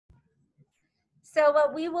So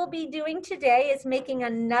what we will be doing today is making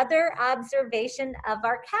another observation of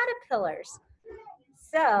our caterpillars.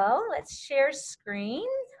 So let's share screen.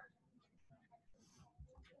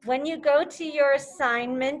 When you go to your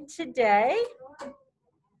assignment today,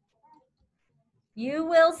 you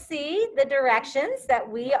will see the directions that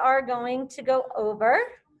we are going to go over.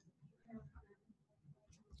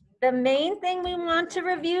 The main thing we want to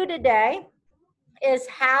review today is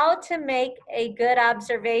how to make a good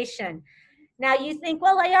observation. Now you think,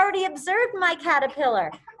 well, I already observed my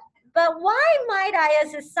caterpillar, but why might I,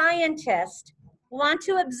 as a scientist, want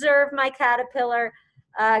to observe my caterpillar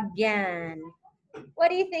again? What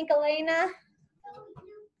do you think, Elena?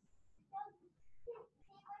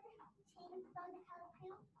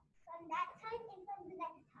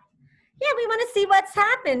 Yeah, we want to see what's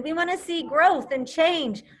happened. We want to see growth and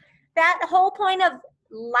change. That whole point of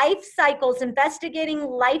life cycles, investigating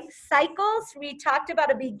life cycles, we talked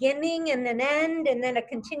about a beginning and an end and then a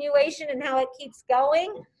continuation and how it keeps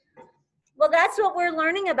going. Well, that's what we're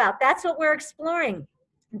learning about. That's what we're exploring.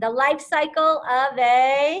 The life cycle of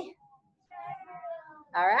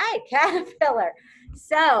all right, caterpillar.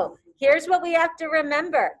 So here's what we have to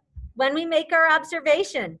remember. When we make our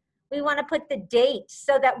observation, we want to put the date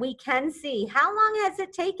so that we can see how long has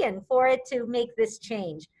it taken for it to make this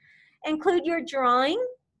change. Include your drawing,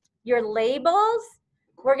 your labels.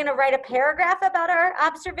 We're going to write a paragraph about our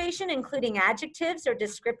observation, including adjectives or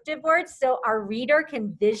descriptive words, so our reader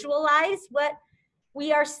can visualize what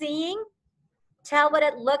we are seeing. Tell what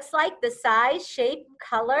it looks like, the size, shape,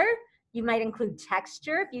 color. You might include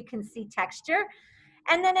texture if you can see texture.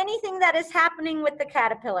 And then anything that is happening with the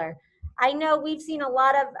caterpillar. I know we've seen a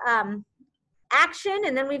lot of action,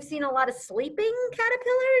 and then we've seen a lot of sleeping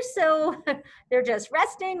caterpillars, so they're just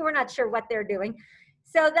resting. We're not sure what they're doing.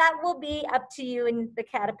 So that will be up to you and the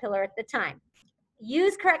caterpillar at the time.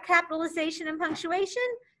 Use correct capitalization and punctuation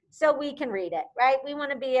so we can read it, right? We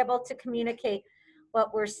want to be able to communicate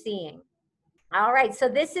what we're seeing. All right, so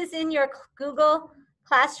this is in your Google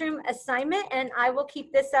Classroom assignment, and I will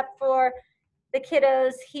keep this up for the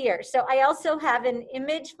kiddos here. So I also have an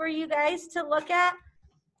image for you guys to look at.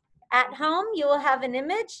 At home, you will have an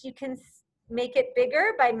image. You can make it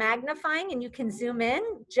bigger by magnifying, and you can zoom in,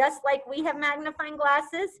 just like we have magnifying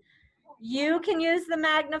glasses. You can use the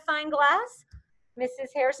magnifying glass. Mrs.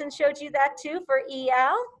 Harrison showed you that too for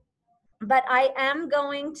EL. But I am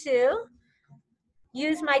going to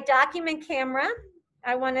use my document camera.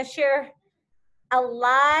 I want to share a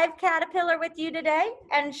live caterpillar with you today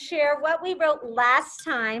and share what we wrote last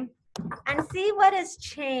time and see what has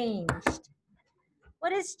changed.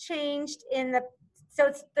 What has changed in the, so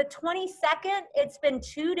it's the 22nd, it's been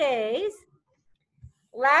 2 days.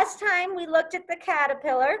 Last time we looked at the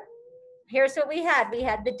caterpillar, here's what we had. We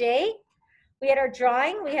had the date, we had our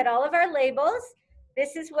drawing, we had all of our labels.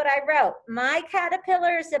 This is what I wrote. My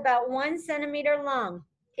caterpillar is about 1 centimeter long.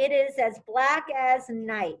 It is as black as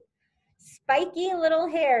night. Spiky little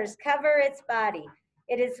hairs cover its body.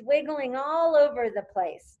 It is wiggling all over the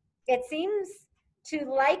place. It seems to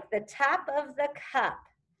like the top of the cup.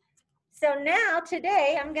 So now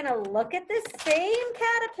today I'm going to look at this same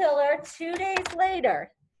caterpillar 2 days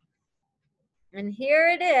later. And here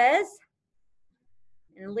it is.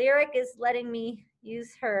 And Lyric is letting me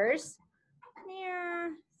use hers.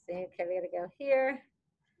 Here. See, okay, we got to go here.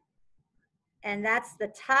 And that's the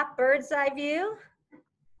top bird's eye view.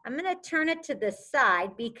 I'm going to turn it to the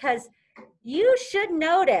side because you should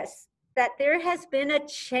notice that there has been a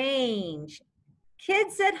change.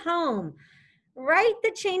 Kids at home, write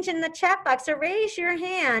the change in the chat box or raise your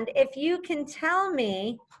hand if you can tell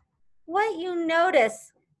me what you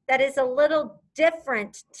notice that is a little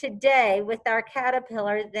different today with our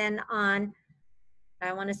caterpillar than on,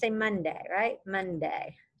 I want to say Monday, right?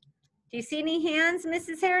 Monday. Do you see any hands,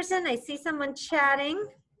 Mrs. Harrison? I see someone chatting.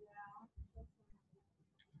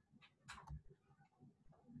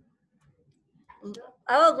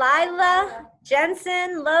 Oh, Lila,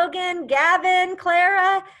 Jensen, Logan, Gavin,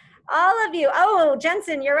 Clara, all of you. Oh,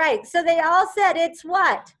 Jensen, you're right. So they all said it's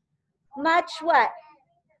what? Much what?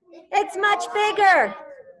 It's much bigger.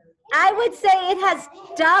 I would say it has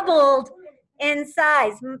doubled in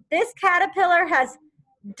size. This caterpillar has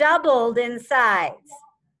doubled in size.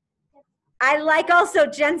 I like also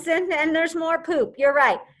Jensen, and there's more poop. You're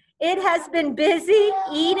right. It has been busy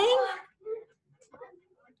eating.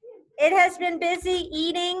 It has been busy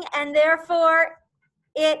eating, and therefore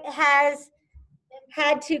it has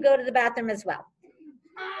had to go to the bathroom as well.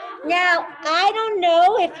 Now, I don't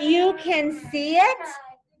know if you can see it,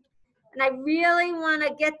 and I really want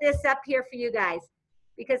to get this up here for you guys,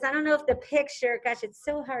 because I don't know if the picture, gosh, it's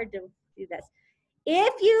so hard to do this.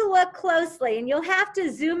 If you look closely, and you'll have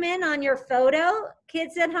to zoom in on your photo,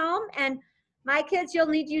 kids at home, and my kids, you'll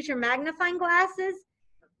need to use your magnifying glasses.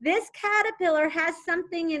 This caterpillar has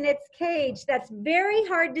something in its cage that's very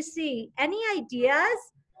hard to see. Any ideas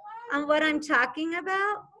on what I'm talking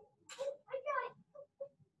about?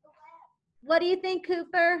 What do you think,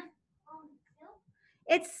 Cooper?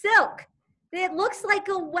 It's silk. It looks like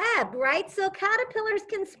a web, right? So caterpillars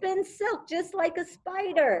can spin silk just like a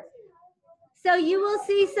spider. So you will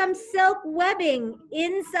see some silk webbing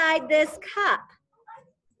inside this cup.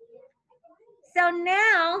 So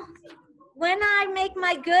now, when I make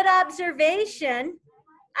my good observation,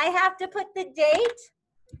 I have to put the date.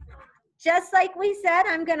 Just like we said,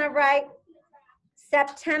 I'm going to write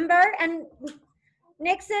September. And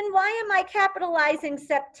Nixon, why am I capitalizing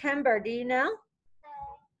September? Do you know?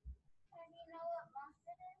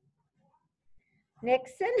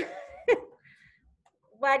 Nixon?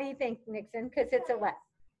 Why do you think, Nixon? Because it's a what?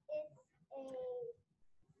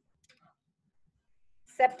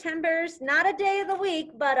 September's not a day of the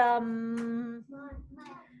week, but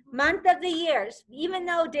month of the years. Even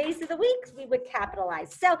though days of the week we would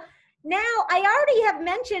capitalize. So now I already have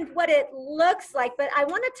mentioned what it looks like, but I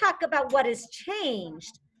want to talk about what has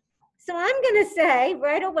changed. So I'm going to say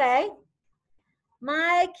right away,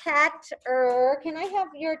 my cat, can I have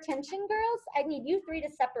your attention, girls? I need you three to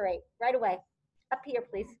separate right away. Up here,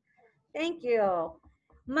 please. Thank you.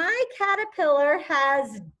 My caterpillar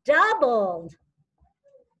has doubled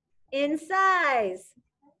in size.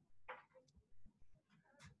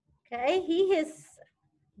 Okay, he is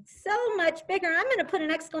so much bigger. I'm going to put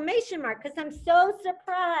an exclamation mark because I'm so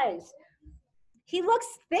surprised. He looks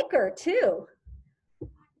thicker too.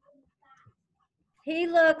 He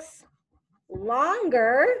looks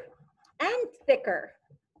longer and thicker.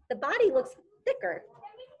 The body looks thicker.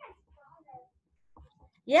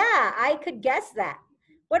 Yeah, I could guess that.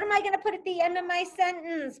 What am I going to put at the end of my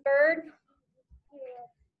sentence, Bird?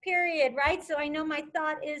 Period, right? So I know my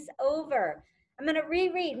thought is over. I'm going to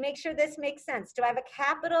reread, make sure this makes sense. Do I have a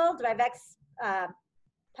capital? Do I have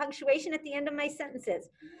punctuation at the end of my sentences?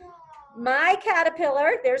 My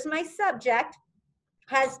caterpillar, there's my subject,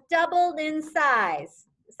 has doubled in size.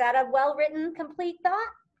 Is that a well-written, complete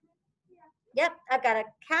thought? Yep, I've got a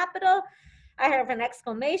capital. I have an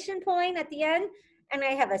exclamation point at the end, and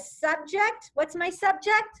I have a subject. What's my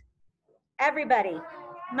subject? Everybody.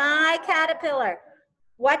 My caterpillar.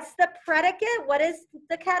 What's the predicate? What is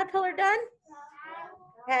the caterpillar done?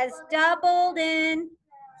 Has doubled in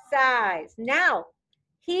size. Now,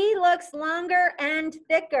 he looks longer and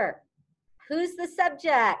thicker. Who's the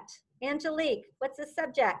subject? Angelique, what's the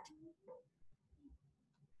subject?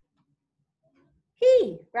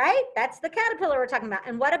 He, right? That's the caterpillar we're talking about.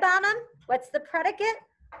 And what about him? What's the predicate?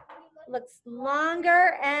 Looks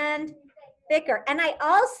longer and thicker. And I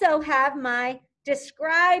also have my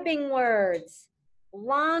describing words.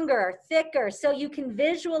 Longer, thicker, so you can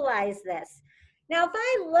visualize this. Now, if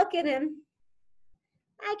I look at him,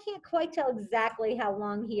 I can't quite tell exactly how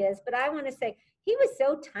long he is, but I want to say he was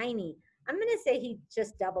so tiny. I'm going to say he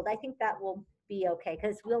just doubled. I think that will be okay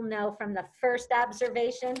because we'll know from the first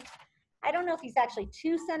observation. I don't know if he's actually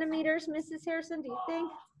 2 centimeters, Mrs. Harrison. Do you think?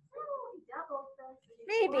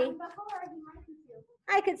 Maybe.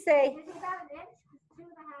 I could say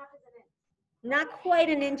not quite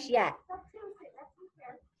an inch yet.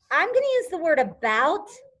 I'm going to use the word about.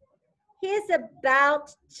 He is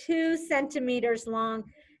about 2 centimeters long.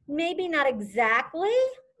 Maybe not exactly.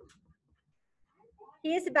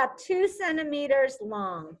 He is about 2 centimeters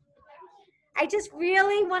long. I just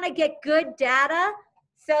really want to get good data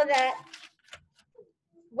so that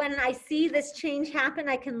when I see this change happen,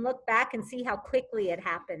 I can look back and see how quickly it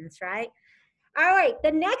happens, right? All right,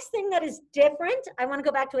 the next thing that is different, I want to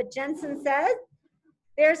go back to what Jensen said.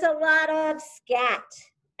 There's a lot of scat,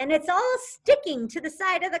 and it's all sticking to the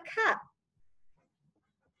side of the cup.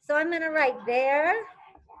 So I'm going to write there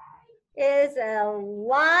is a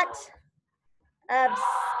lot of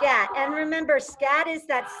scat. And remember, scat is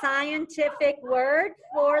that scientific word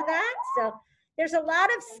for that. So there's a lot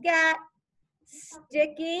of scat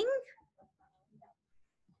sticking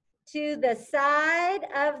to the side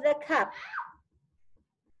of the cup.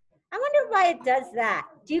 I wonder why it does that.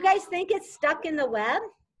 Do you guys think it's stuck in the web?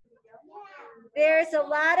 There's a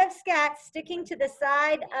lot of scat sticking to the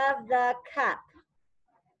side of the cup.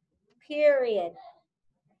 Period.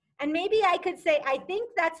 And maybe I could say, I think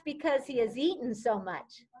that's because he has eaten so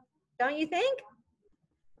much. Don't you think?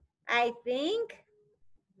 I think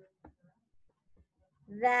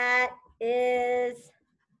that is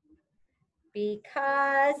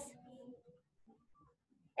because,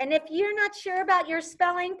 And if you're not sure about your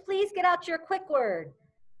spelling, please get out your quick word.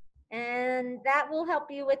 And that will help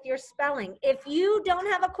you with your spelling. If you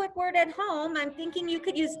don't have a quick word at home, I'm thinking you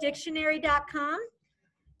could use dictionary.com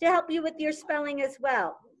to help you with your spelling as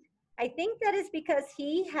well. I think that is because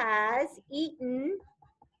he has eaten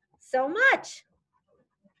so much.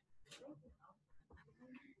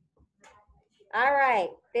 All right,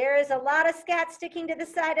 there is a lot of scat sticking to the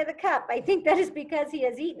side of the cup. I think that is because he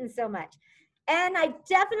has eaten so much. And I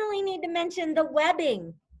definitely need to mention the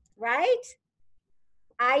webbing, right?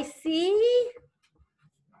 I see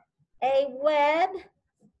a web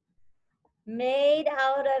made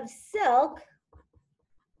out of silk.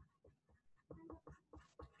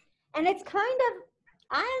 And it's kind of,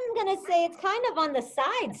 I'm gonna say it's kind of on the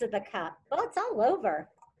sides of the cup. Well, it's all over.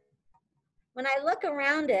 When I look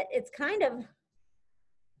around it, it's kind of,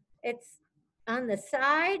 it's on the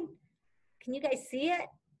side. Can you guys see it?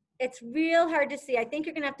 It's real hard to see. I think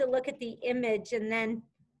you're gonna have to look at the image and then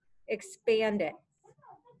expand it.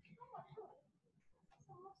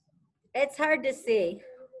 It's hard to see.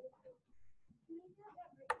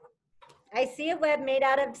 I see a web made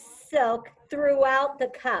out of silk throughout the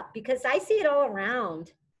cup because I see it all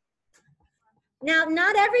around. Now,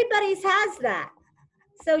 not everybody's has that.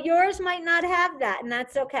 So yours might not have that, and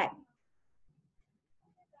that's okay.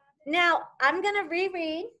 Now, I'm gonna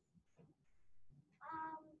reread.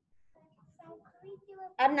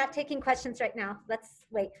 I'm not taking questions right now. Let's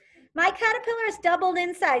wait. My caterpillar is doubled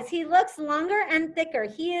in size. He looks longer and thicker.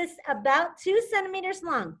 He is about 2 centimeters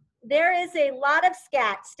long. There is a lot of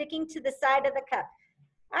scat sticking to the side of the cup.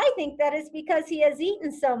 I think that is because he has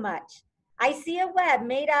eaten so much. I see a web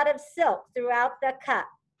made out of silk throughout the cup.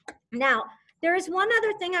 Now, there is one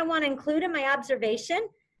other thing I want to include in my observation.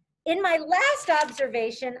 In my last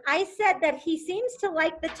observation, I said that he seems to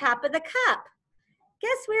like the top of the cup.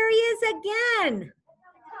 Guess where he is again?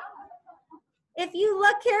 If you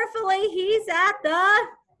look carefully, he's at the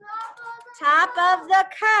top of the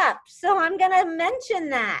cup. So I'm going to mention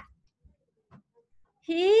that.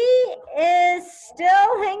 He is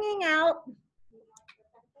still hanging out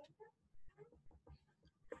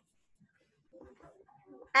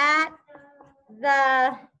at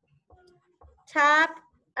the top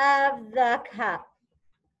of the cup.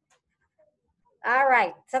 All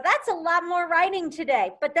right, so that's a lot more writing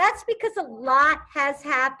today, but that's because a lot has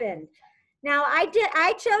happened. Now I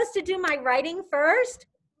chose to do my writing first.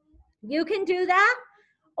 You can do that,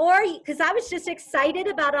 or because I was just excited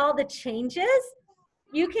about all the changes.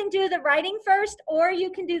 You can do the writing first, or you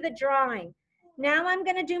can do the drawing. Now I'm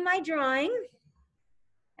going to do my drawing.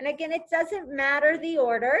 And again, it doesn't matter the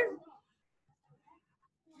order.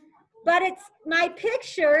 But my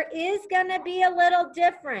picture is going to be a little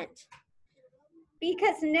different.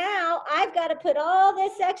 Because now I've got to put all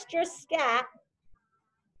this extra scat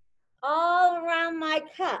all around my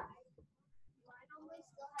cup.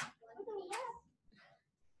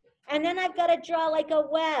 And then I've got to draw like a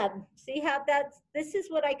web. See how this is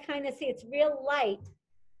what I kind of see. It's real light,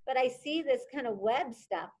 but I see this kind of web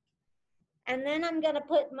stuff. And then I'm going to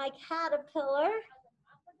put my caterpillar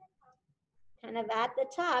kind of at the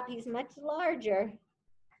top. He's much larger.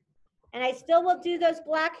 And I still will do those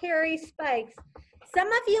black hairy spikes. Some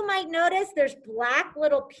of you might notice there's black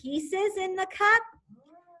little pieces in the cup.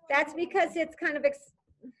 That's because it's kind of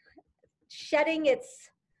shedding its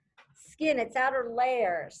skin, its outer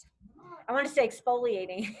layers. I want to say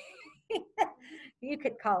exfoliating. You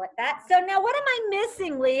could call it that. So now what am I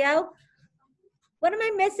missing, Leo? What am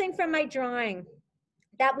I missing from my drawing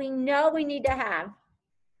that we know we need to have?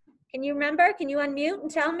 Can you remember? Can you unmute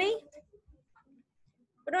and tell me?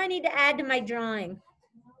 What do I need to add to my drawing?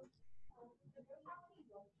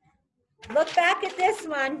 Look back at this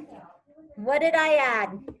one. What did I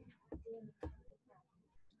add?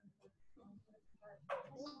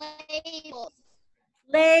 Labels.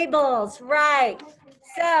 Labels, right.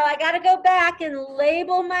 So I got to go back and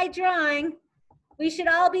label my drawing. We should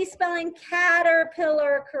all be spelling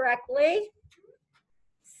caterpillar correctly.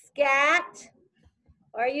 Scat,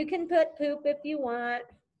 or you can put poop if you want.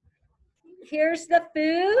 Here's the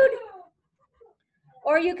food,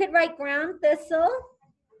 or you could write ground thistle.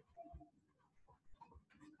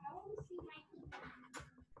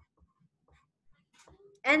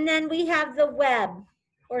 And then we have the web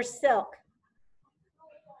or silk.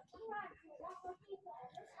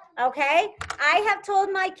 Okay, I have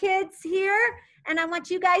told my kids here, and I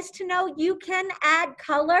want you guys to know you can add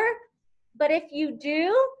color, but if you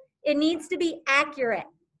do, it needs to be accurate.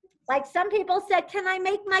 Like some people said, can I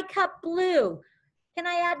make my cup blue? Can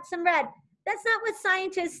I add some red? That's not what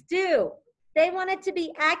scientists do. They want it to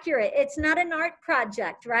be accurate. It's not an art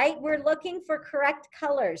project, right? We're looking for correct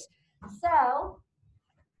colors. So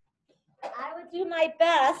I would do my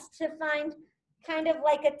best to find kind of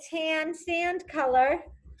like a tan sand color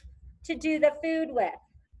to do the food with.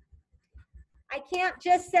 I can't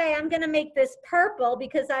just say I'm going to make this purple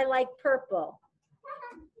because I like purple.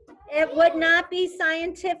 It would not be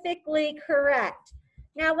scientifically correct.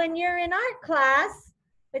 Now, when you're in art class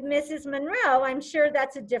with Mrs. Monroe, I'm sure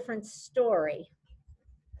that's a different story.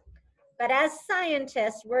 But as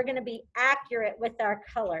scientists, we're going to be accurate with our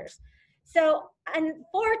colors. So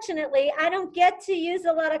unfortunately, I don't get to use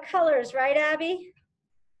a lot of colors, right, Abby?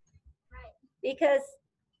 Right. Because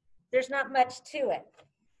there's not much to it.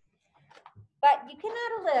 But you can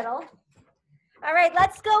add a little. All right,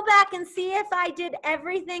 let's go back and see if I did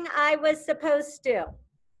everything I was supposed to.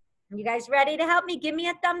 You guys ready to help me? Give me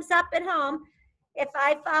a thumbs up at home if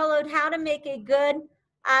I followed how to make a good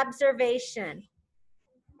observation.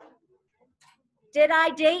 Did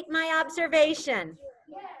I date my observation?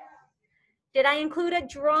 Did I include a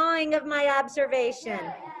drawing of my observation?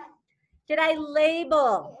 Did I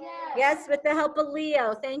label? Yes, with the help of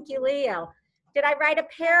Leo. Thank you, Leo. Did I write a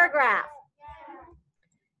paragraph?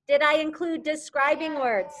 Did I include describing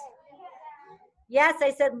words? Yes,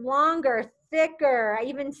 I said longer, thicker. I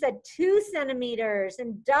even said 2 centimeters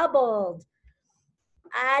and doubled.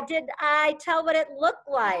 Did I tell what it looked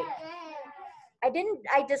like?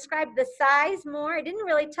 I described the size more. I didn't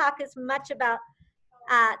really talk as much about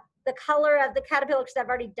the color of the caterpillar because I've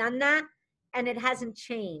already done that and it hasn't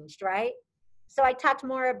changed, right? So I talked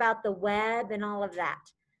more about the web and all of that.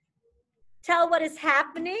 Tell what is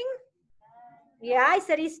happening. Yeah, I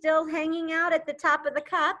said he's still hanging out at the top of the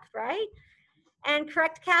cup, right? And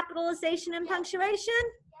correct capitalization and punctuation?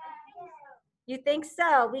 You think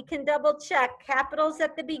so? We can double check. Capitals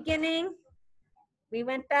at the beginning. We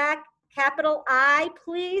went back. Capital I.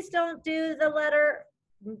 Please don't do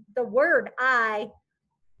the word I,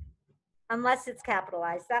 unless it's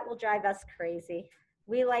capitalized. That will drive us crazy.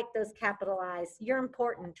 We like those capital I's. You're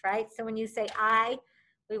important, right? So when you say I,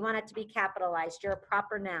 we want it to be capitalized. You're a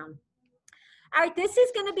proper noun. All right, this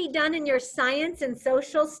is going to be done in your science and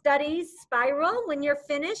social studies spiral. When you're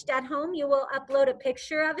finished at home, you will upload a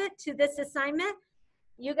picture of it to this assignment.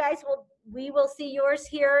 We will see yours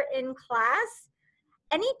here in class.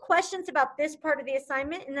 Any questions about this part of the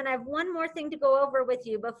assignment? And then I have one more thing to go over with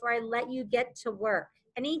you before I let you get to work.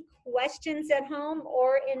 Any questions at home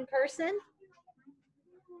or in person?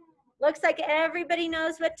 Looks like everybody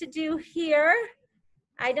knows what to do here.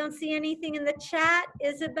 I don't see anything in the chat.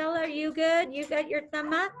 Isabella, are you good? You got your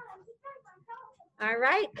thumb up? All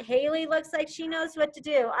right. Haley looks like she knows what to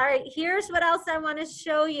do. All right. Here's what else I want to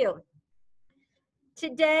show you.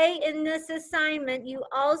 Today in this assignment, you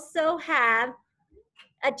also have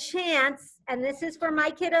a chance, and this is for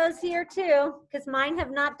my kiddos here too, because mine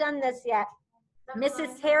have not done this yet.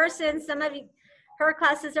 Mrs. Harrison, some of her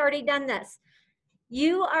class has already done this.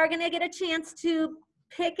 You are going to get a chance to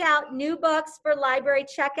pick out new books for library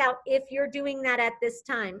checkout if you're doing that at this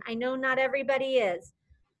time. I know not everybody is,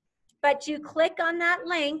 but you click on that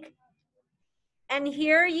link and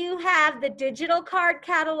here you have the digital card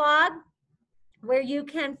catalog where you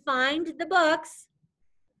can find the books.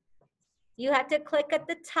 You have to click at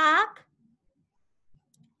the top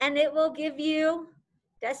and it will give you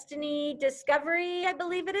Destiny Discovery, I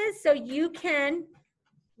believe it is. So you can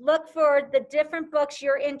look for the different books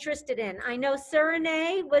you're interested in. I know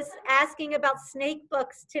Serene was asking about snake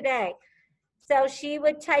books today. So she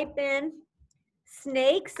would type in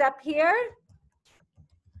snakes up here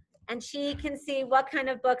and she can see what kind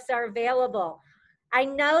of books are available. I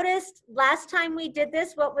noticed last time we did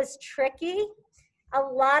this, what was tricky, a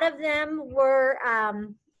lot of them were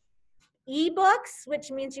ebooks, which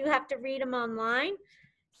means you have to read them online.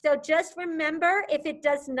 So just remember, if it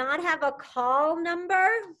does not have a call number,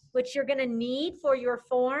 which you're going to need for your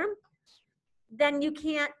form, then you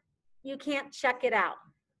can't check it out.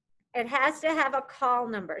 It has to have a call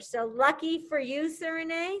number. So lucky for you,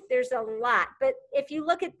 Serene, there's a lot. But if you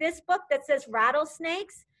look at this book that says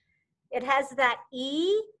rattlesnakes, it has that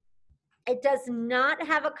E. It does not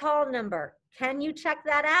have a call number. Can you check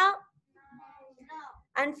that out?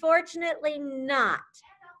 No. Unfortunately not.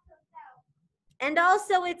 And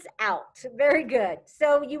also it's out. Very good.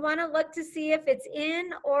 So you want to look to see if it's in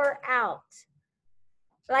or out.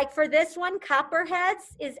 Like for this one,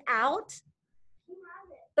 Copperheads is out.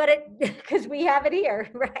 But because we have it here,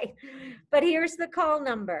 right? But here's the call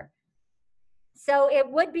number. So it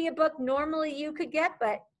would be a book normally you could get,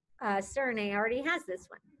 but Serene already has this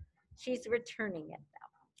one. She's returning it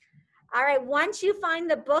All right, once you find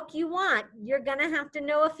the book you want, you're gonna have to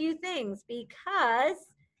know a few things because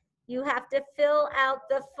you have to fill out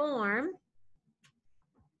the form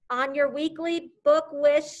on your weekly book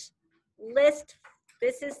wish list.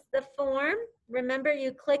 This is the form. Remember,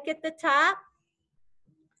 you click at the top.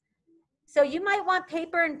 So you might want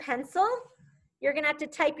paper and pencil. You're gonna have to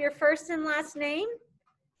type your first and last name,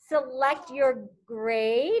 select your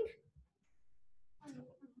grade,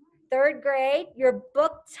 3rd grade, your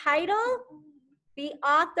book title, the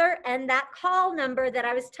author, and that call number that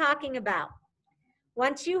I was talking about.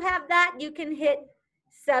 Once you have that, you can hit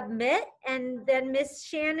submit, and then Miss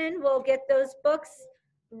Shannon will get those books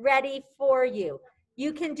ready for you.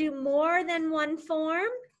 You can do more than one form.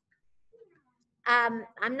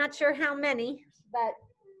 I'm not sure how many, but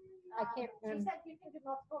I can't remember. She said you can do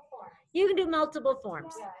multiple forms. You can do multiple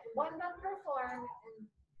forms. Yeah, 1 month per form, and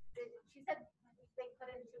she said they put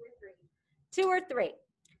in 2 or 3. 2 or 3.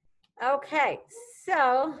 Okay,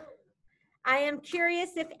 so I am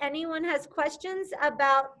curious if anyone has questions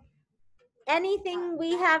about anything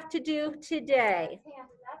we have to do today. Hands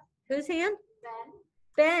up, Whose hand? Ben.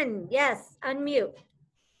 Ben, yes, unmute.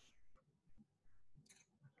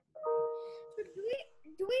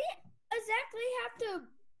 Do we exactly have to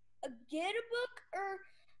get a book,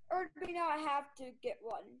 or do we not have to get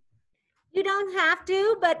one? You don't have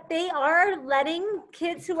to, but they are letting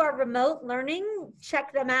kids who are remote learning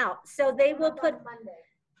check them out. So they will put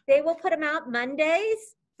them out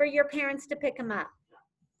Mondays for your parents to pick them up.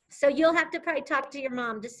 So you'll have to probably talk to your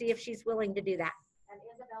mom to see if she's willing to do that. And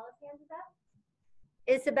Isabella's hand is up.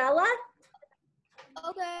 Isabella?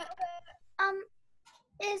 Okay.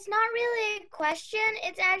 It's not really a question.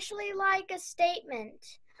 It's actually like a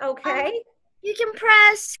statement. Okay. You can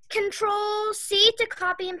press Control-C to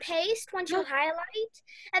copy and paste once you highlight.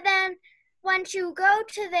 And then once you go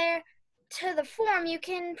to the form, you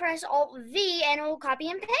can press Alt-V and it will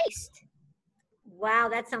copy and paste. Wow,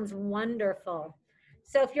 that sounds wonderful.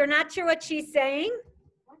 So if you're not sure what she's saying,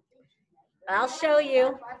 I'll show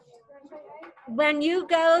you. When you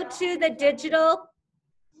go to the digital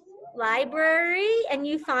library and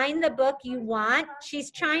you find the book you want,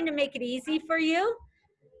 she's trying to make it easy for you.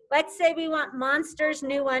 Let's say we want Monsters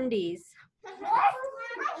New Undies.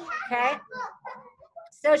 Okay.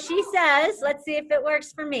 So she says, let's see if it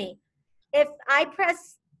works for me. If I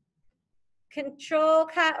press Control,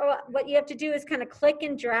 what you have to do is kind of click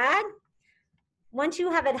and drag. Once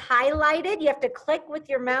you have it highlighted, you have to click with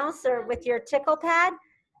your mouse or with your tickle pad,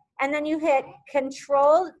 and then you hit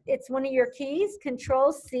Control, it's one of your keys,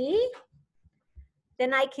 Control-C.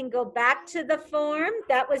 Then I can go back to the form.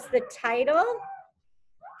 That was the title.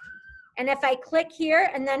 And if I click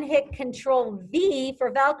here and then hit Control-V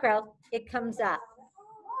for Velcro, it comes up.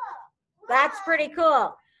 That's pretty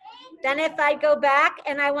cool. Then if I go back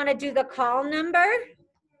and I want to do the call number,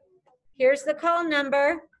 here's the call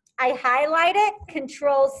number. I highlight it,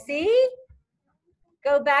 Control-C,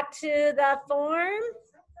 go back to the form.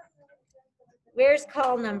 Where's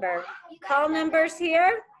call number? Call number's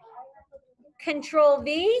here,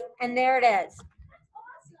 Control-V, and there it is.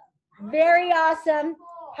 Very awesome.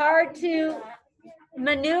 Hard to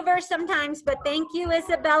maneuver sometimes, but thank you,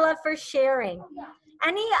 Isabella, for sharing.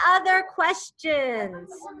 Any other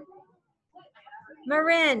questions?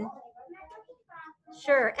 Marin?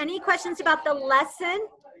 Sure. Any questions about the lesson?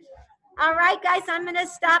 All right, guys, I'm going to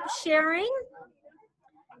stop sharing.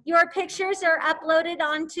 Your pictures are uploaded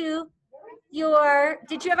onto your,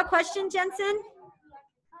 did you have a question, Jensen?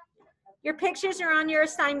 Your pictures are on your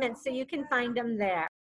assignment, so you can find them there.